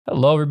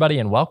Hello everybody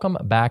and welcome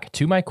back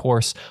to my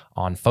course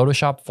on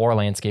Photoshop for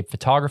landscape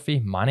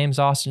photography. My name is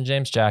Austin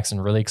James Jackson.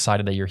 Really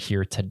excited that you're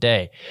here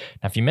today.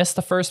 Now, if you missed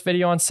the first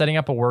video on setting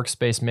up a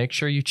workspace, make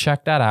sure you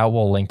check that out.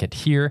 We'll link it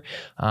here.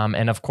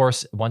 And of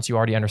course, once you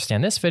already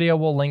understand this video,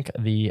 we'll link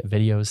the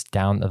videos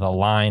down the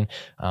line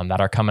that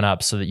are coming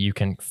up so that you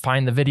can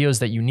find the videos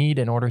that you need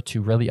in order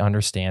to really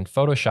understand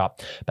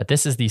Photoshop. But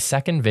this is the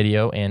second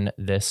video in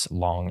this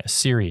long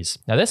series.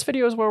 Now, this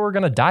video is where we're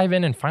going to dive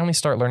in and finally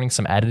start learning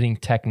some editing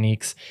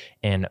techniques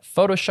in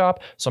Photoshop.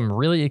 So I'm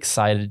really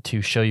excited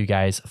to show you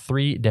guys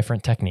 3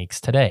 different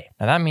techniques today.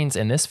 Now that means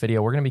in this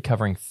video, we're going to be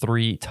covering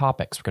 3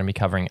 topics. We're going to be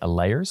covering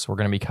layers, we're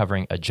going to be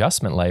covering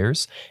adjustment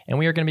layers, and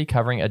we are going to be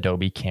covering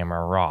Adobe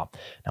Camera RAW.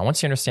 Now,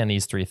 once you understand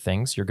these 3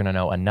 things, you're going to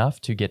know enough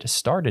to get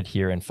started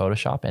here in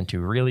Photoshop and to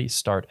really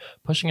start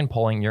pushing and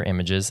pulling your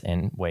images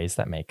in ways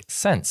that make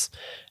sense.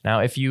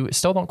 Now, if you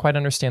still don't quite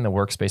understand the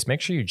workspace,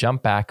 make sure you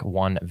jump back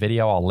one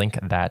video. I'll link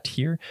that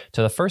here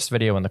to the first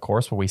video in the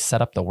course where we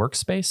set up the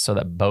workspace so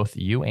that both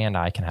you and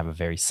I can have a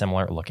very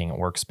similar looking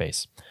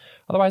workspace.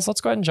 Otherwise,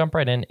 let's go ahead and jump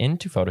right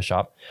into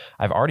Photoshop.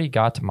 I've already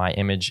got my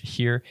image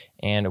here,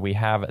 and we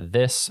have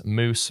this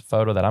moose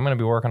photo that I'm going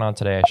to be working on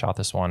today. I shot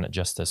this one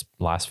just this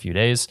last few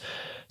days,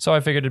 so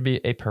I figured it'd be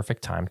a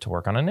perfect time to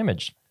work on an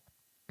image.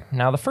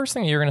 Now, the first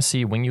thing you're going to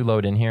see when you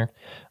load in here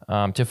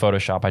to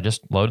Photoshop, I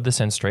just loaded this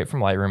in straight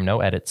from Lightroom,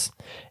 no edits,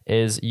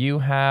 is you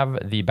have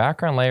the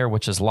background layer,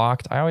 which is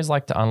locked. I always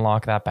like to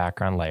unlock that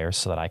background layer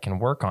so that I can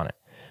work on it.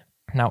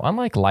 Now,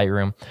 unlike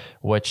Lightroom,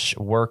 which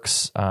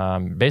works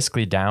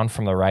basically down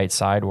from the right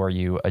side where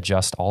you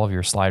adjust all of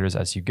your sliders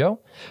as you go,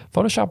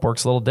 Photoshop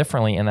works a little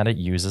differently in that it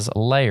uses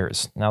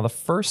layers. Now, the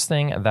first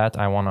thing that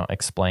I want to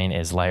explain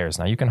is layers.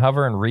 Now, you can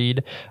hover and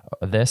read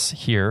this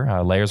here.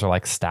 Layers are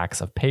like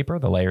stacks of paper.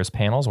 The layers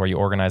panels where you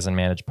organize and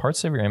manage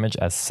parts of your image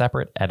as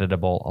separate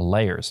editable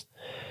layers.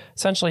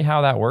 Essentially,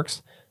 how that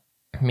works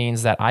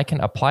means that I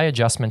can apply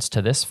adjustments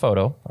to this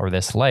photo or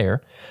this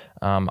layer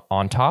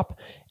on top.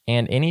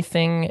 And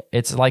anything,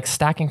 it's like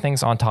stacking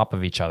things on top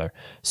of each other.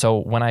 So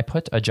when I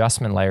put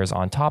adjustment layers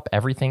on top,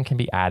 everything can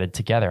be added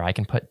together. I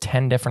can put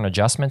 10 different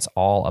adjustments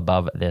all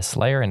above this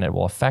layer, and it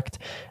will affect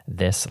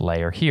this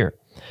layer here.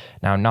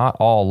 Now, not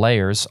all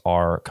layers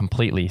are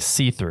completely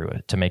see-through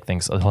to make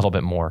things a little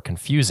bit more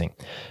confusing.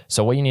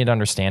 So what you need to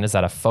understand is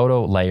that a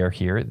photo layer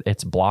here,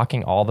 it's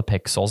blocking all the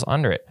pixels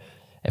under it.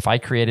 If I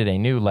created a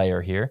new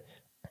layer here,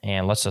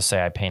 and let's just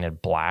say I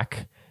painted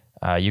black,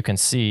 you can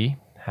see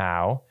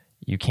how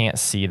you can't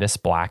see this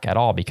black at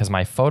all because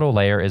my photo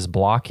layer is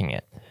blocking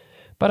it.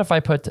 But if I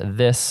put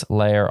this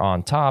layer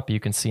on top, you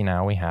can see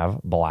now we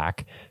have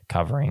black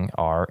covering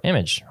our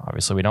image.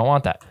 Obviously, we don't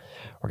want that.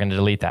 We're going to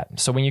delete that.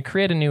 So when you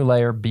create a new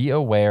layer, be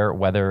aware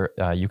whether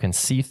you can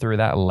see through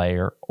that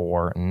layer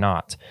or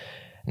not.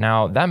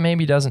 Now, that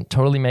maybe doesn't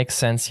totally make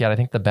sense yet. I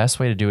think the best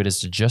way to do it is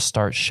to just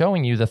start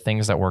showing you the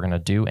things that we're going to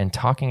do and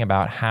talking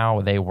about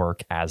how they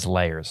work as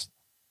layers.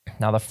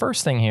 Now, the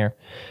first thing here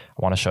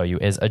I want to show you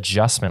is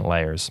adjustment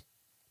layers.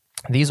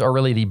 These are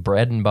really the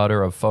bread and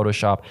butter of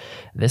Photoshop.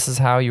 This is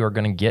how you are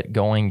going to get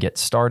going, get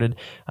started,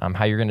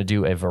 how you're going to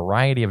do a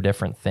variety of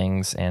different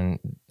things. And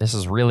this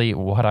is really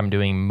what I'm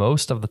doing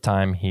most of the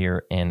time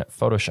here in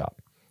Photoshop.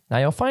 Now,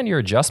 you'll find your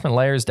adjustment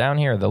layers down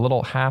here, the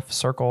little half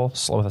circle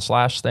with a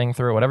slash thing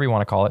through it, whatever you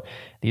want to call it.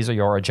 These are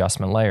your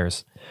adjustment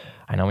layers.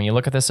 I know when you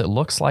look at this, it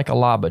looks like a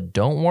lot, but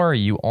don't worry.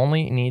 You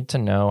only need to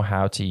know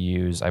how to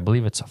use, I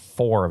believe it's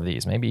 4 of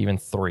these, maybe even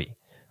 3.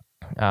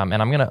 And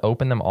I'm going to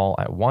open them all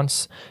at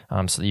once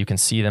so that you can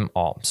see them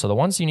all. So the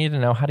ones you need to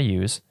know how to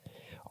use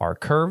are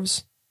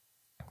curves.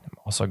 I'm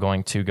also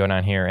going to go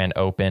down here and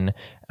open,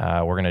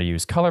 we're going to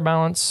use color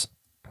balance.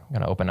 I'm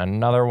going to open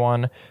another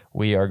one.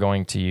 We are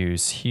going to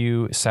use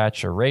hue,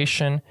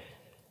 saturation.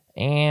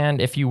 And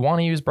if you want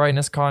to use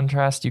brightness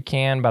contrast, you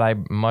can, but I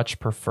much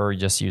prefer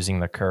just using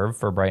the curve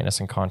for brightness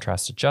and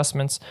contrast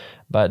adjustments.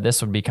 But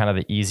this would be kind of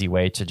the easy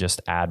way to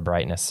just add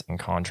brightness and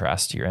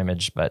contrast to your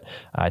image. But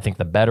I think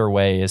the better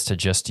way is to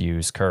just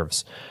use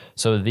curves.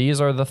 So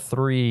these are the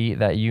 3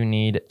 that you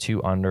need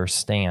to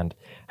understand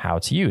how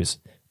to use.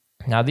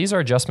 Now, these are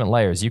adjustment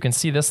layers. You can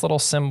see this little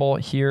symbol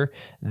here.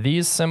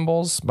 These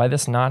symbols, by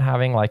this not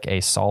having like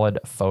a solid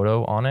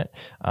photo on it,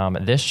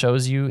 this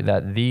shows you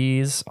that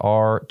these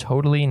are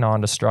totally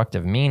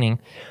non-destructive,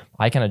 meaning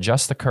I can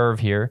adjust the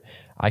curve here,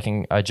 I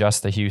can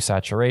adjust the hue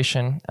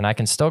saturation, and I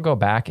can still go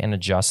back and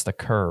adjust the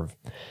curve.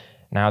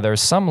 Now,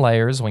 there's some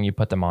layers when you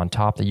put them on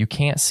top that you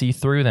can't see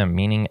through them,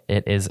 meaning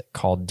it is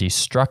called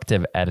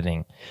destructive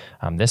editing.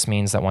 This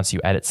means that once you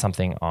edit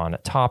something on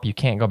top, you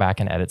can't go back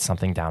and edit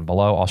something down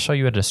below. I'll show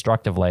you a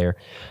destructive layer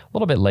a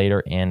little bit later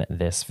in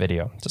this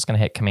video. Just going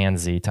to hit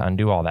Command-Z to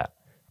undo all that.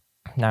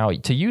 Now,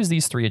 to use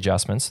these 3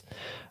 adjustments,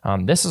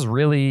 this is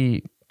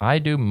really, I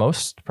do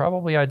most,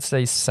 probably I'd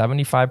say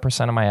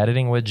 75% of my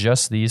editing with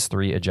just these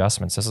 3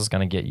 adjustments. This is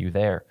going to get you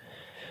there.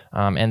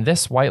 And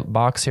this white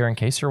box here, in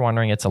case you're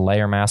wondering, it's a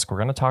layer mask. We're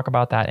going to talk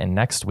about that in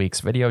next week's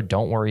video.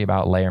 Don't worry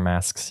about layer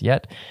masks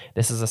yet.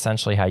 This is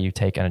essentially how you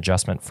take an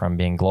adjustment from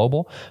being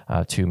global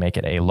to make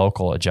it a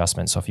local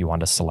adjustment. So if you want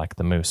to select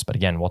the moose, but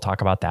again, we'll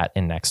talk about that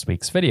in next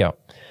week's video.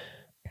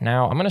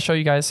 Now, I'm going to show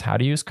you guys how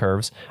to use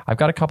curves. I've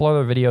got a couple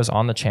other videos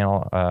on the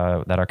channel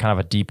that are kind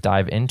of a deep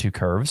dive into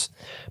curves,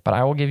 but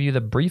I will give you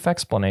the brief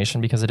explanation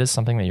because it is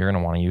something that you're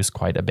going to want to use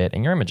quite a bit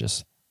in your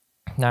images.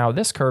 Now,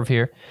 this curve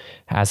here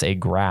has a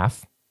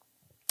graph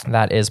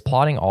that is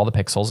plotting all the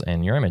pixels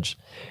in your image.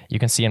 You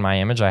can see in my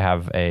image, I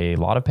have a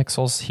lot of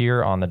pixels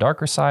here on the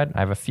darker side.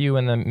 I have a few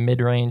in the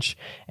mid-range,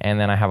 and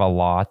then I have a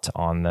lot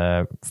on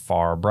the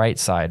far bright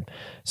side.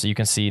 So you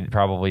can see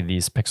probably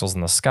these pixels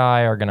in the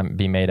sky are going to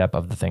be made up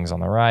of the things on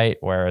the right,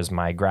 whereas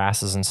my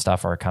grasses and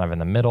stuff are kind of in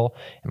the middle,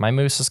 and my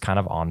moose is kind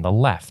of on the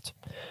left.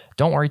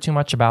 Don't worry too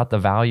much about the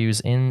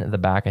values in the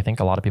back. I think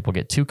a lot of people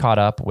get too caught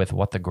up with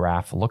what the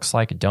graph looks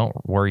like. Don't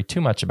worry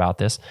too much about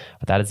this,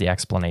 but that is the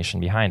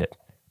explanation behind it.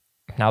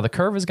 Now, the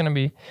curve is going to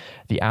be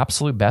the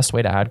absolute best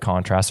way to add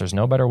contrast. There's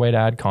no better way to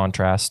add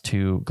contrast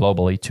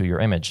globally to your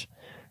image.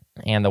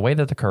 And the way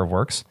that the curve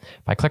works,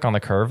 if I click on the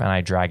curve and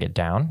I drag it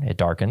down, it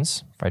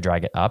darkens. If I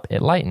drag it up,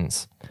 it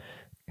lightens.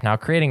 Now,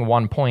 creating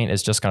one point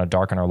is just going to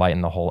darken or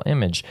lighten the whole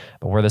image.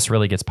 But where this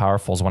really gets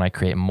powerful is when I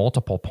create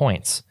multiple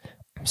points.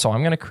 So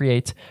I'm going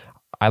to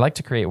I like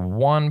to create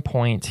one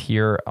point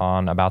here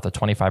on about the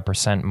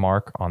 25%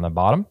 mark on the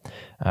bottom,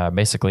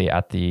 basically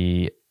at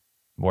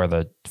where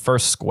the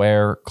first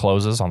square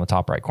closes on the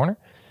top right corner.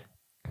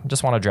 I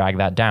just want to drag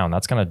that down.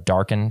 That's going to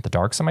darken the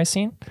darks in my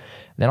scene.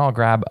 Then I'll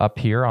grab up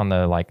here on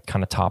the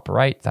kind of top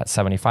right, that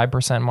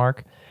 75%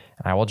 mark,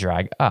 and I will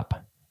drag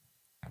up.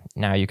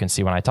 Now you can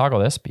see when I toggle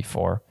this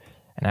before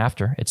and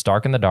after, it's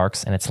darkened the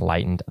darks and it's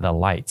lightened the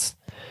lights.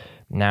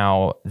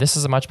 Now, this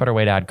is a much better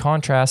way to add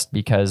contrast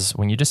because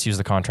when you just use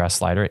the contrast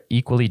slider, it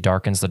equally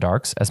darkens the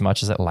darks as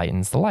much as it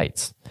lightens the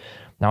lights.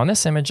 Now in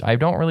this image, I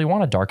don't really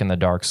want to darken the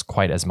darks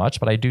quite as much,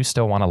 but I do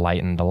still want to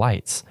lighten the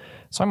lights.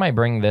 So I might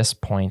bring this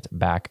point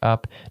back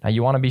up. Now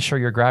you want to be sure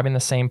you're grabbing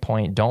the same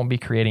point. Don't be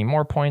creating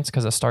more points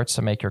because it starts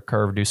to make your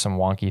curve do some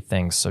wonky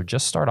things. So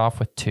just start off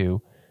with 2.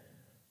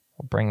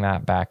 We'll bring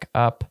that back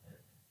up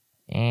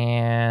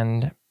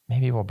and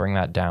maybe we'll bring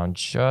that down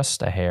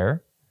just a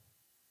hair.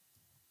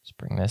 Just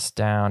bring this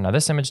down. Now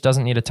this image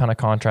doesn't need a ton of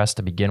contrast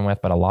to begin with,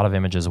 but a lot of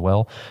images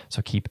will.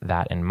 So keep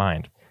that in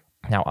mind.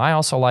 Now, I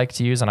also like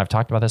to use, and I've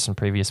talked about this in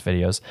previous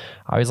videos,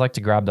 I always like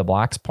to grab the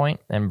blacks point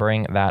and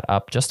bring that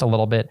up just a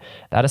little bit.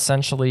 That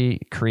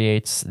essentially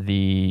creates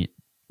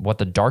what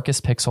the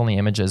darkest pixel in the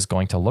image is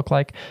going to look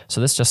like.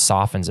 So this just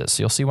softens it.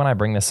 So you'll see when I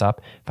bring this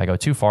up, if I go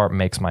too far, it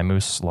makes my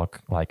moose look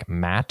like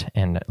matte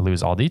and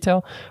lose all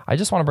detail. I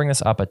just want to bring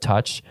this up a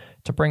touch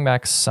to bring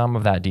back some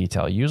of that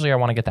detail. Usually I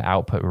want to get the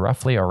output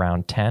roughly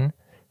around 10,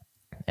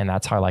 and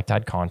that's how I like to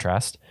add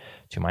contrast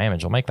to my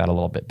image. I'll make that a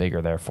little bit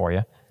bigger there for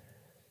you.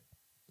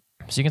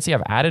 So you can see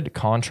I've added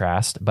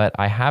contrast, but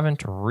I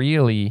haven't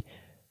really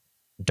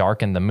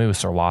darkened the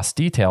moose or lost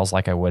details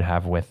like I would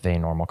have with a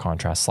normal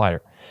contrast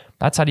slider.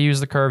 That's how to use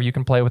the curve. You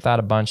can play with that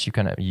a bunch. You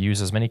can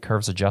use as many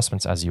curves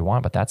adjustments as you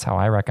want, but that's how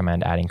I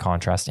recommend adding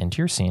contrast into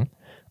your scene.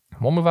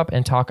 We'll move up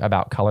and talk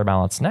about color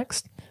balance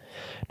next.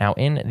 Now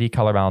in the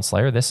color balance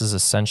layer, this is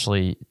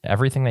essentially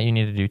everything that you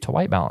need to do to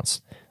white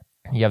balance.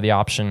 You have the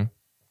option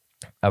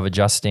of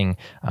adjusting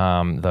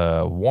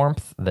the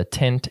warmth, the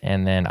tint,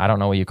 and then I don't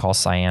know what you call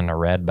cyan or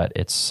red, but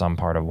it's some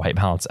part of white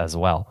balance as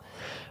well.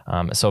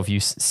 So if you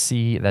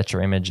see that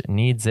your image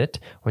needs it,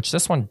 which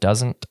this one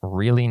doesn't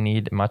really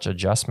need much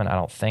adjustment, I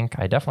don't think.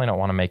 I definitely don't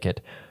want to make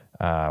it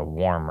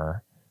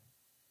warmer.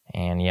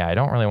 And yeah, I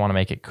don't really want to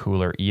make it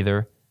cooler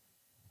either.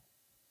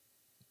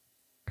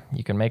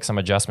 You can make some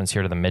adjustments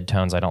here to the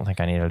midtones. I don't think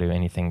I need to do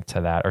anything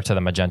to that, or to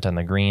the magenta and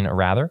the green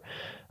rather.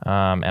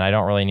 And I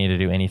don't really need to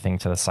do anything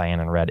to the cyan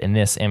and red in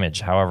this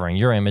image. However, in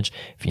your image,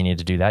 if you need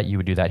to do that, you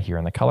would do that here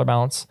in the color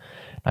balance.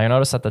 Now you'll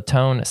notice that the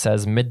tone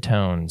says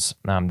midtones.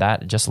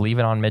 Just leave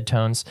it on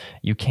midtones.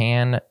 You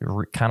can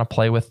kind of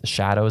play with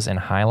shadows and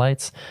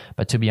highlights,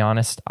 but to be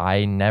honest,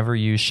 I never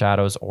use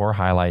shadows or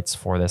highlights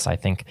for this. I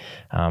think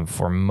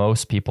for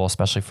most people,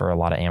 especially for a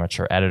lot of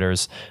amateur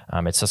editors,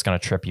 it's just going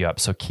to trip you up.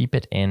 So keep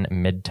it in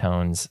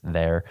midtones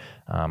there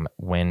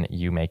when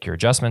you make your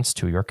adjustments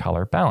to your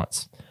color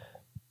balance.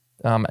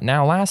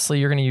 Now, lastly,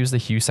 you're going to use the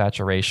hue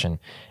saturation,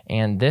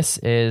 and this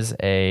is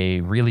a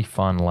really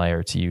fun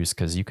layer to use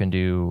because you can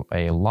do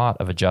a lot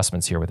of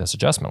adjustments here with this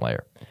adjustment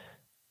layer.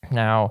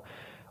 Now,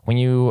 when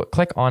you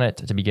click on it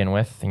to begin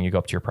with, and you go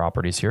up to your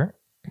properties here,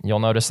 you'll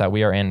notice that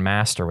we are in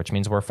master, which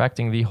means we're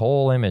affecting the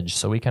whole image.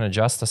 So we can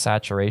adjust the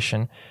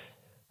saturation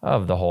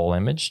of the whole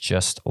image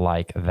just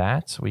like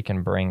that. We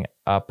can bring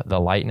up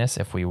the lightness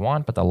if we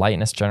want, but the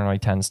lightness generally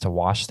tends to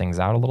wash things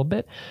out a little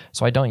bit.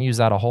 So I don't use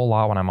that a whole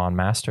lot when I'm on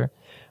master,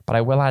 but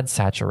I will add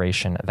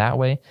saturation that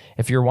way.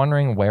 If you're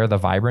wondering where the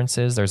vibrance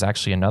is, there's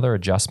actually another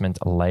adjustment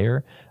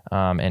layer,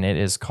 and it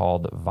is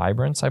called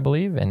vibrance, I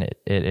believe, and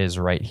it is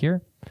right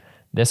here.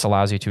 This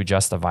allows you to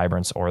adjust the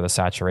vibrance or the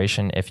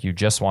saturation. If you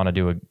just want to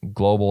do a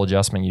global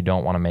adjustment, you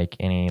don't want to make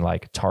any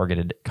like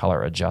targeted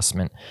color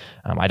adjustment.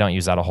 I don't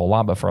use that a whole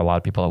lot, but for a lot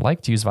of people that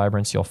like to use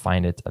vibrance, you'll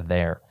find it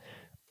there.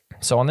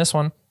 So on this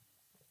one,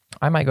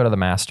 I might go to the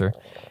master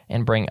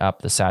and bring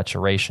up the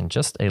saturation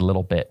just a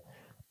little bit.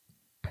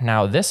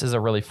 Now, this is a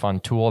really fun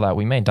tool that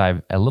we may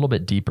dive a little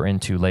bit deeper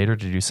into later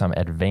to do some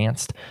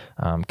advanced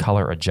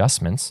color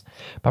adjustments.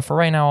 But for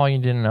right now, all you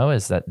need to know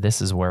is that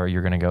this is where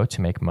you're going to go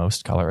to make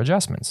most color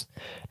adjustments.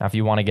 Now, if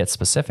you want to get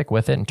specific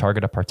with it and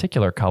target a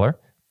particular color,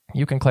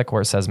 you can click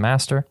where it says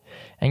master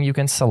and you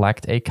can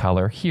select a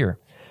color here.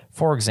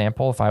 For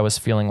example, if I was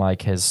feeling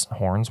like his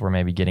horns were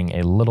maybe getting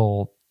a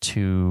little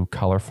too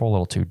colorful, a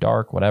little too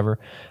dark, whatever,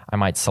 I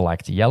might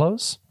select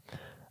yellows.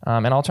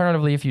 And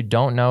alternatively, if you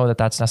don't know that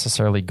that's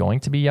necessarily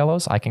going to be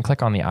yellows, I can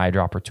click on the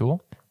eyedropper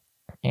tool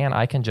and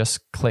I can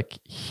just click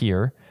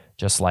here,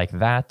 just like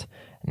that.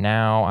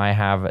 Now I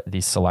have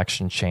the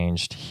selection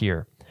changed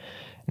here.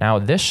 Now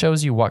this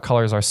shows you what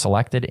colors are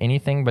selected.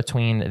 Anything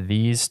between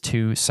these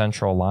two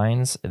central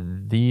lines,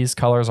 these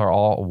colors are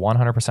all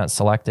 100%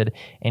 selected.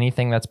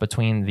 Anything that's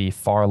between the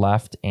far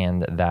left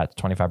and that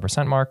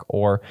 25% mark,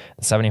 or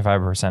the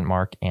 75%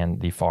 mark and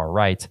the far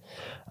right,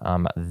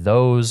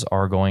 those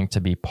are going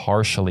to be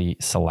partially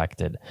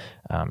selected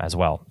as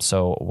well.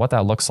 So what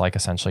that looks like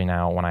essentially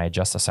now, when I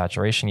adjust the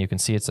saturation, you can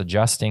see it's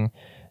adjusting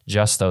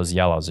just those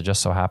yellows. It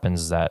just so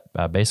happens that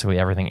basically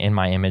everything in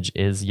my image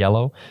is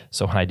yellow.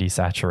 So when I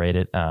desaturate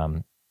it,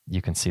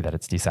 you can see that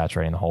it's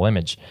desaturating the whole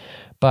image.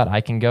 But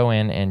I can go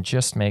in and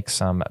just make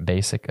some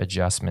basic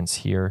adjustments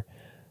here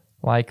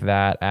like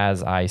that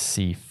as I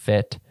see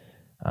fit.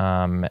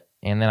 And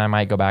then I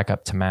might go back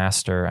up to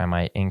master. I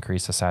might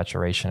increase the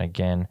saturation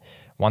again.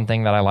 One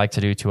thing that I like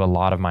to do to a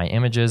lot of my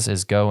images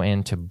is go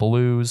into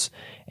blues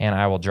and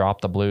I will drop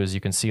the blues.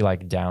 You can see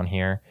like down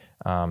here,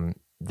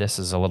 this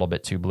is a little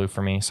bit too blue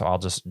for me. So I'll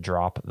just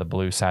drop the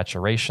blue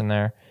saturation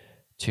there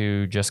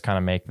to just kind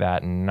of make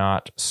that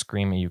not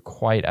scream at you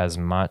quite as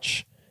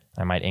much.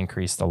 I might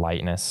increase the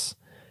lightness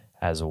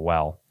as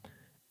well.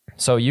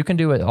 So you can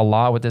do it a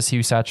lot with this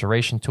hue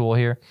saturation tool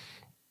here.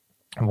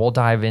 And we'll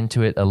dive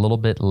into it a little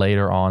bit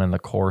later on in the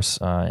course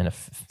in a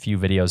few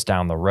videos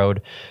down the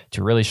road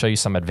to really show you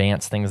some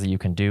advanced things that you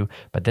can do.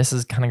 But this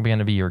is kind of going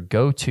to be your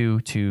go-to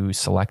to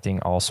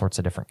selecting all sorts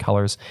of different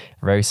colors,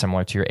 very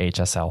similar to your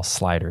HSL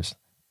sliders.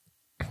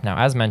 Now,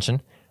 as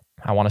mentioned,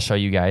 I want to show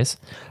you guys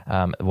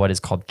what is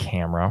called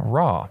Camera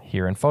RAW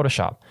here in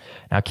Photoshop.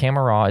 Now,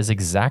 Camera RAW is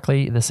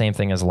exactly the same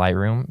thing as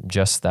Lightroom,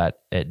 just that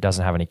it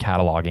doesn't have any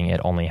cataloging,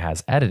 it only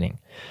has editing.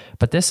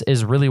 But this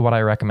is really what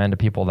I recommend to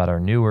people that are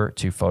newer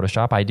to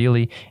Photoshop.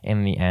 Ideally,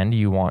 in the end,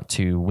 you want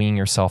to wean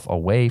yourself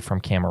away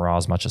from Camera RAW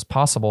as much as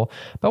possible.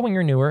 But when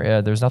you're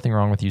newer, there's nothing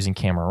wrong with using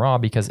Camera RAW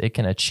because it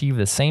can achieve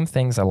the same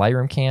things that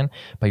Lightroom can,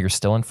 but you're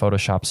still in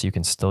Photoshop, so you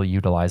can still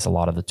utilize a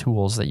lot of the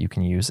tools that you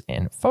can use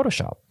in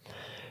Photoshop.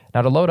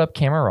 Now, to load up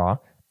Camera RAW,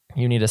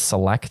 you need to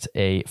select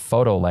a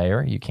photo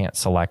layer. You can't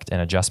select an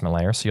adjustment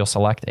layer, so you'll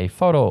select a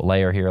photo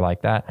layer here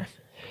like that,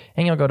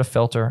 and you'll go to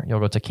Filter,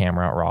 you'll go to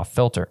Camera RAW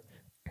Filter.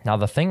 Now,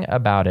 the thing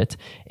about it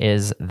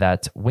is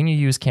that when you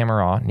use Camera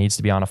RAW, it needs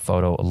to be on a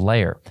photo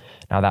layer.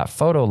 Now, that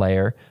photo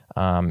layer,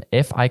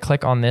 if I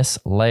click on this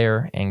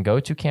layer and go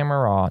to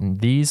Camera RAW,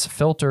 these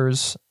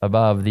filters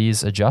above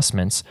these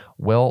adjustments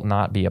will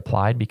not be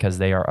applied because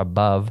they are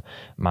above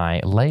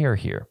my layer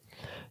here.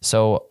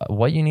 So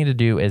what you need to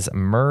do is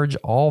merge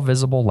all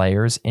visible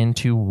layers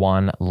into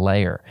one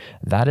layer.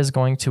 That is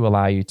going to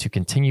allow you to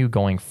continue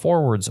going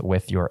forwards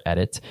with your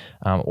edit,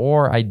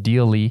 or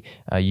ideally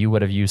you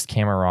would have used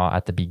Camera RAW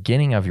at the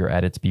beginning of your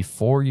edits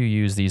before you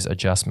use these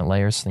adjustment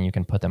layers, so then you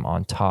can put them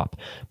on top.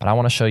 But I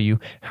want to show you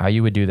how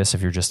you would do this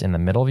if you're just in the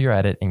middle of your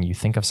edit and you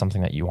think of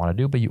something that you want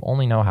to do, but you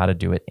only know how to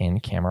do it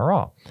in Camera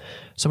RAW.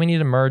 So we need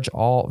to merge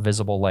all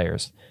visible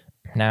layers.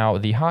 Now,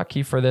 the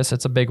hotkey for this,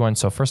 it's a big one.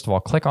 So first of all,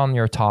 click on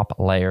your top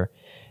layer,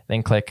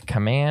 then click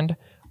Command,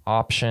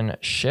 Option,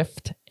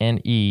 Shift, and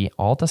E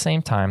all at the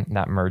same time.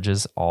 That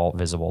merges all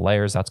visible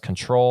layers. That's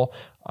Control,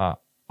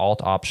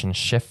 Alt, Option,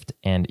 Shift,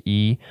 and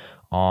E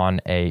on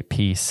a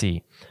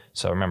PC.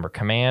 So remember,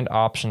 Command,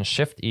 Option,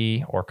 Shift,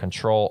 E, or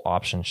Control,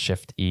 Option,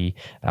 Shift, E.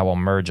 That will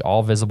merge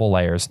all visible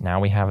layers. Now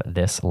we have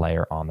this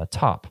layer on the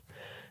top.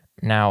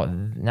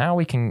 Now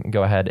we can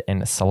go ahead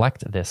and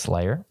select this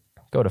layer,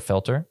 go to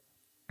Filter,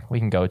 we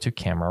can go to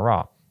Camera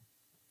RAW.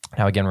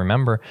 Now again,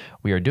 remember,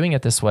 we are doing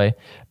it this way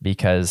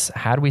because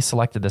had we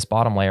selected this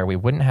bottom layer, we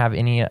wouldn't have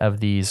any of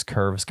these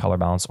curves, color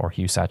balance, or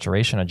hue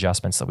saturation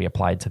adjustments that we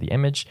applied to the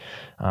image.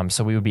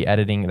 So we would be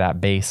editing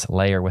that base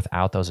layer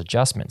without those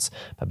adjustments.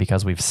 But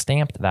because we've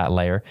stamped that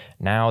layer,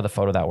 now the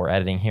photo that we're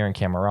editing here in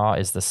Camera RAW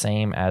is the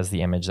same as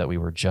the image that we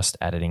were just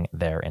editing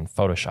there in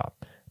Photoshop.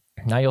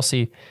 Now you'll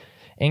see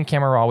In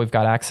Camera Raw, we've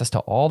got access to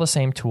all the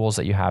same tools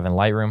that you have in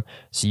Lightroom,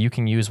 so you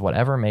can use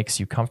whatever makes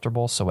you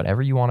comfortable. So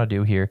whatever you want to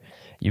do here,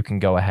 you can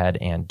go ahead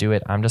and do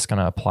it. I'm just going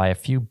to apply a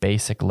few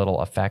basic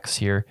little effects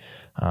here,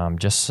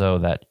 just so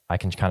that I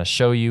can kind of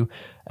show you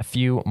a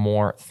few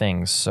more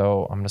things.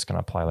 So I'm just going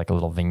to apply like a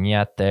little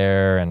vignette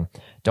there, and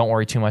don't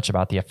worry too much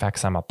about the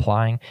effects I'm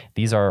applying.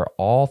 These are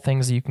all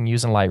things that you can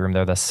use in Lightroom.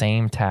 They're the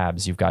same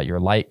tabs. You've got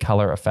your light,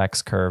 color,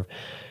 effects, curve,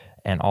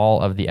 and all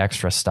of the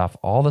extra stuff,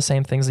 all the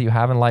same things that you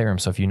have in Lightroom.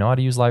 So if you know how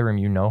to use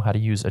Lightroom, you know how to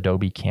use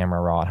Adobe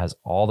Camera RAW. It has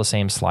all the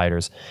same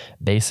sliders,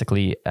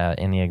 basically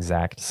in the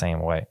exact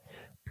same way.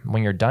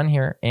 When you're done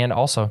here, and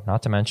also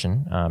not to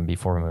mention,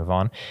 before we move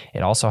on,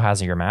 it also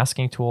has your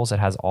masking tools. It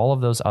has all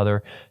of those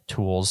other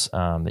tools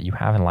that you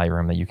have in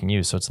Lightroom that you can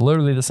use. So it's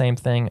literally the same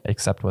thing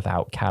except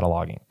without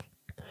cataloging.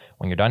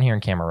 When you're done here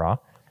in Camera Raw,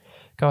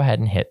 go ahead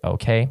and hit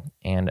OK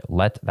and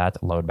let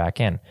that load back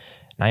in.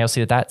 Now you'll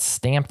see that that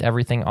stamped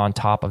everything on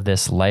top of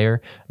this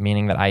layer,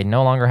 meaning that I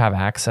no longer have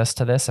access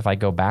to this. If I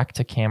go back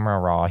to Camera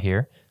Raw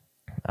here,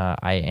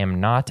 I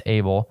am not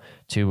able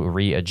to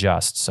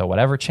readjust. So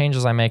whatever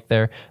changes I make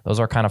there,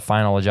 those are kind of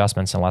final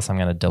adjustments unless I'm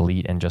going to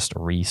delete and just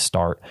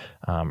restart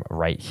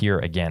right here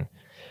again.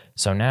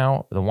 So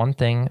now the one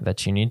thing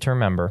that you need to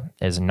remember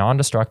is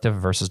non-destructive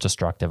versus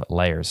destructive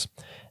layers.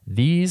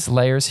 These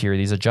layers here,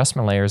 these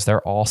adjustment layers,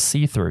 they're all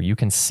see-through. You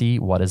can see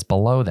what is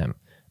below them.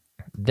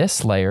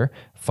 This layer,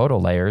 photo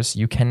layers,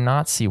 you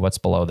cannot see what's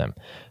below them.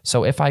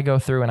 So if I go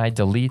through and I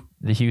delete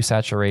the hue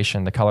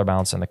saturation, the color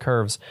balance, and the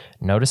curves,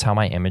 notice how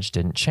my image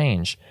didn't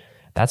change.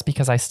 That's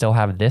because I still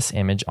have this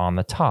image on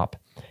the top.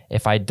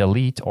 If I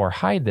delete or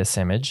hide this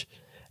image,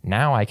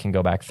 now I can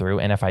go back through,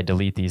 and if I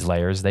delete these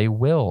layers, they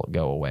will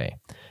go away,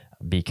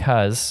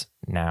 because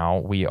now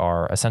we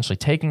are essentially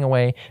taking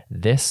away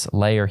this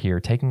layer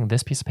here, taking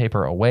this piece of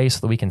paper away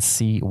so that we can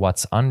see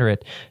what's under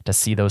it, to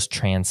see those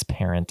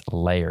transparent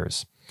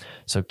layers.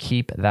 So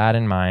keep that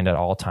in mind at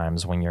all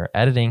times when you're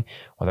editing,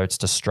 whether it's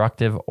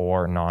destructive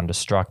or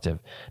non-destructive.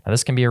 Now,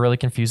 this can be a really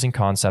confusing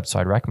concept, so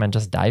I'd recommend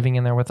just diving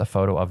in there with a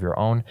photo of your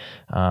own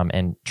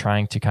and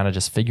trying to kind of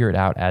just figure it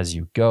out as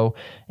you go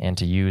and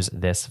to use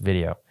this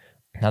video.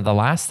 Now, the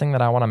last thing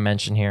that I want to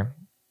mention here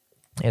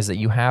is that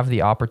you have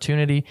the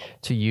opportunity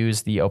to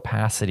use the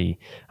opacity.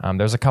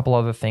 There's a couple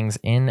other things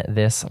in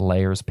this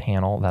layers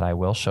panel that I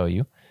will show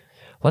you.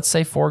 Let's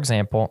say, for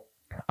example,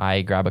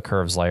 I grab a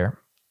curves layer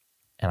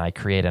and I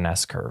create an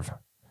S-curve.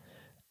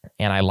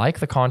 And I like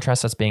the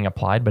contrast that's being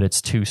applied, but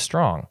it's too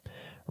strong.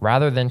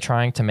 Rather than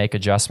trying to make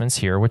adjustments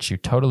here, which you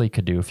totally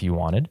could do if you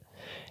wanted,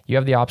 you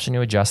have the option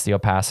to adjust the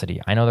opacity.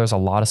 I know there's a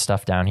lot of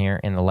stuff down here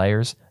in the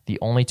layers. The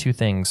only two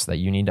things that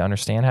you need to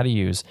understand how to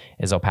use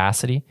is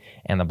opacity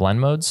and the blend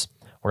modes.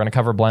 We're going to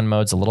cover blend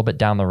modes a little bit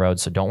down the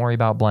road, so don't worry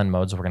about blend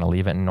modes. We're going to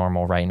leave it in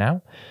normal right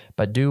now,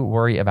 but do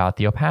worry about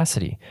the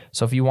opacity.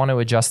 So if you want to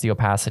adjust the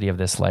opacity of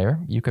this layer,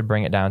 you could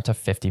bring it down to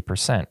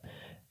 50%.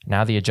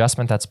 Now the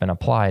adjustment that's been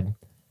applied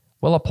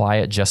will apply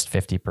at just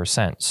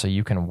 50%, so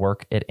you can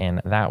work it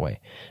in that way.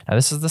 Now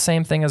this is the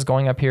same thing as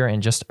going up here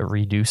and just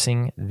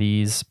reducing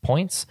these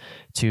points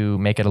to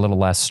make it a little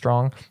less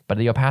strong, but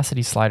the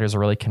opacity slider is a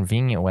really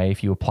convenient way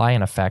if you apply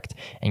an effect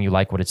and you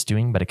like what it's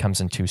doing, but it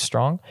comes in too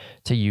strong,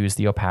 to use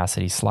the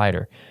opacity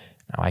slider.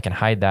 Now I can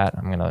hide that.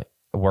 I'm gonna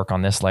work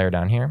on this layer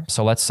down here.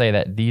 So let's say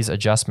that these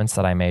adjustments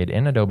that I made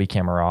in Adobe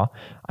Camera RAW,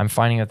 I'm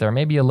finding that they're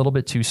maybe a little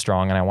bit too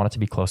strong and I want it to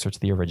be closer to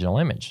the original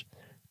image.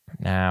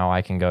 Now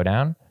I can go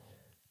down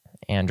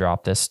and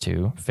drop this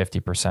to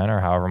 50% or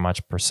however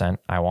much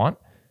percent I want.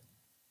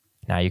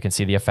 Now you can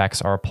see the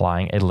effects are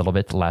applying a little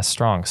bit less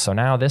strong. So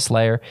now this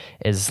layer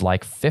is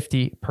like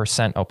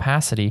 50%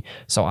 opacity,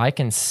 so I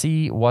can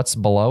see what's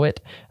below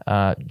it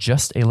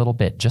just a little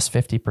bit, just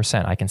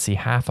 50%. I can see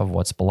half of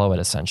what's below it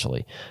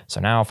essentially. So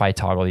now if I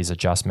toggle these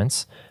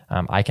adjustments,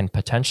 I can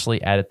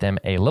potentially edit them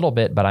a little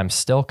bit, but I'm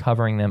still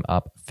covering them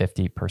up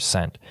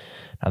 50%.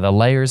 Now the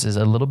layers is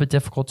a little bit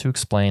difficult to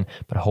explain,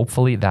 but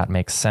hopefully that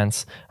makes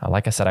sense.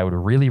 Like I said, I would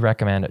really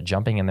recommend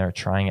jumping in there,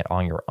 trying it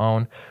on your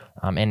own.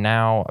 And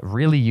now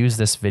really use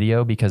this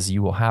video because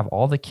you will have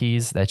all the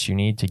keys that you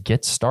need to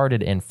get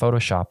started in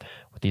Photoshop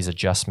with these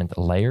adjustment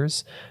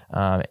layers,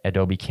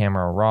 Adobe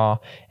Camera RAW,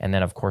 and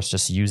then of course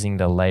just using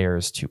the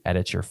layers to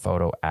edit your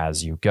photo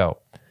as you go.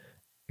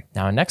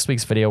 Now in next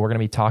week's video, we're going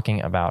to be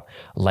talking about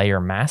layer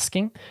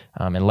masking.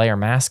 And layer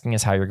masking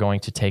is how you're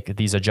going to take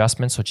these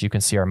adjustments, which you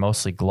can see are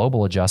mostly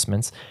global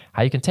adjustments,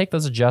 how you can take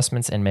those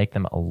adjustments and make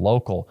them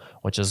local,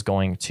 which is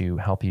going to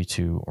help you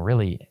to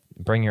really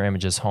bring your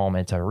images home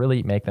and to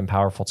really make them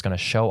powerful. It's going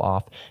to show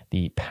off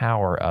the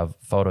power of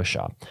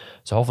Photoshop.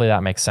 So hopefully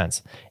that makes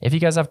sense. If you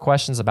guys have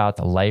questions about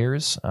the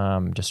layers,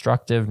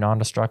 destructive,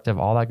 non-destructive,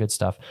 all that good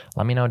stuff,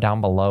 let me know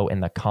down below in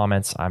the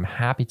comments. I'm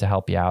happy to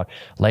help you out.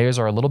 Layers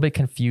are a little bit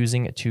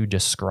confusing to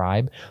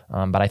describe,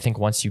 but I think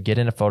once you get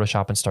into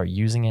Photoshop and start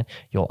using it,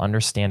 you'll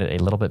understand it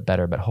a little bit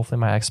better. But hopefully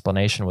my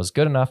explanation was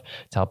good enough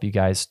to help you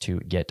guys to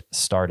get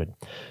started.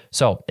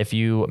 So if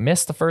you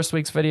missed the first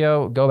week's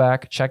video, go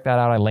back, check that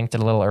out. I linked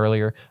it a little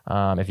earlier.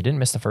 If you didn't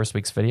miss the first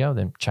week's video,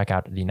 then check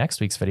out the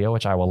next week's video,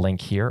 which I will link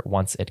here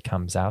once it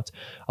comes out.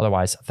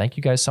 Otherwise, thank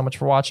you guys so much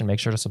for watching. Make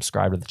sure to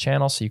subscribe to the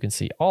channel so you can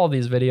see all of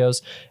these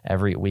videos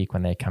every week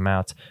when they come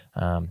out.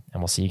 And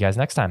we'll see you guys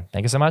next time.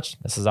 Thank you so much.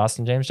 This is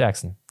Austin James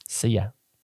Jackson. See ya.